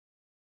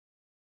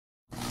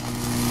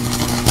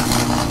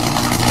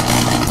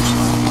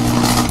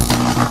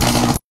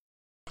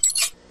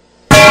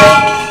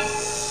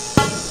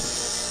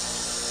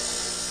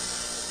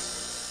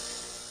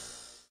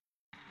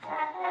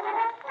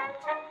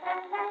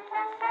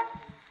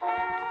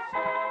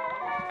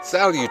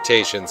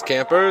Salutations,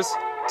 campers!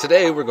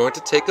 Today we're going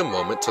to take a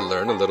moment to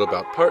learn a little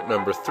about part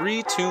number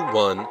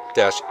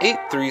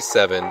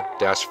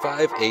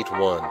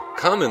 321-837-581,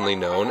 commonly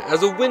known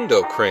as a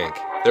window crank.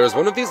 There is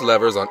one of these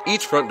levers on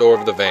each front door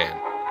of the van,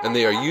 and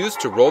they are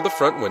used to roll the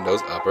front windows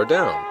up or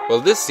down.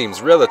 While this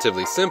seems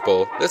relatively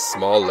simple, this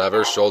small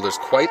lever shoulders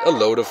quite a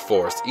load of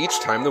force each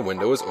time the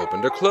window is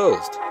opened or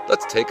closed.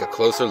 Let's take a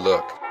closer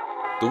look.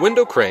 The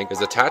window crank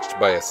is attached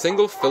by a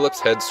single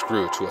Phillips head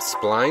screw to a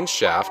spline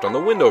shaft on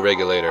the window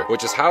regulator,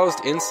 which is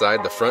housed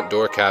inside the front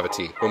door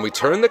cavity. When we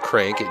turn the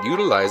crank, it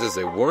utilizes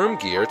a worm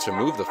gear to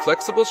move the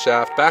flexible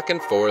shaft back and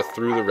forth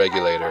through the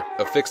regulator.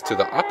 Affixed to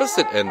the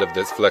opposite end of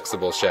this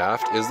flexible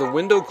shaft is the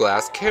window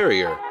glass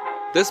carrier.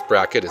 This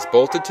bracket is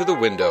bolted to the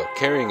window,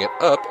 carrying it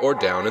up or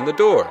down in the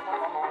door.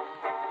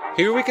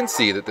 Here we can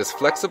see that this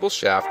flexible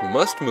shaft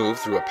must move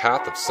through a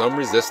path of some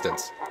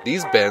resistance.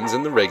 These bends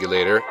in the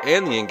regulator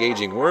and the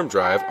engaging worm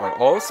drive are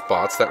all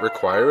spots that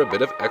require a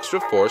bit of extra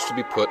force to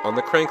be put on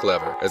the crank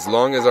lever. As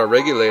long as our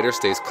regulator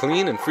stays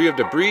clean and free of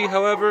debris,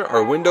 however,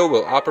 our window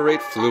will operate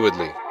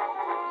fluidly.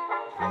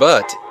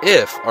 But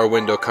if our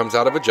window comes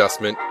out of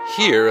adjustment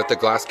here at the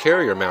glass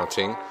carrier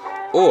mounting,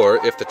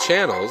 or if the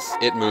channels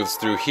it moves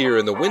through here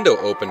in the window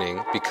opening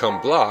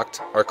become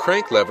blocked, our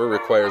crank lever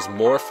requires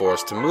more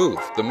force to move.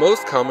 The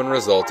most common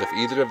result if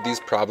either of these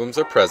problems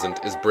are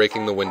present is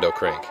breaking the window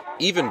crank.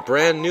 Even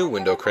brand new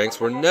window cranks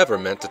were never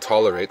meant to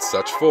tolerate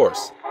such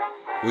force.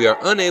 We are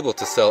unable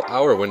to sell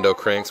our window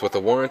cranks with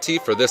a warranty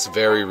for this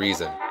very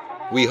reason.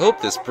 We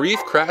hope this brief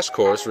crash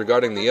course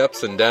regarding the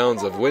ups and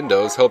downs of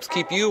windows helps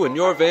keep you and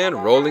your van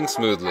rolling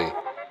smoothly.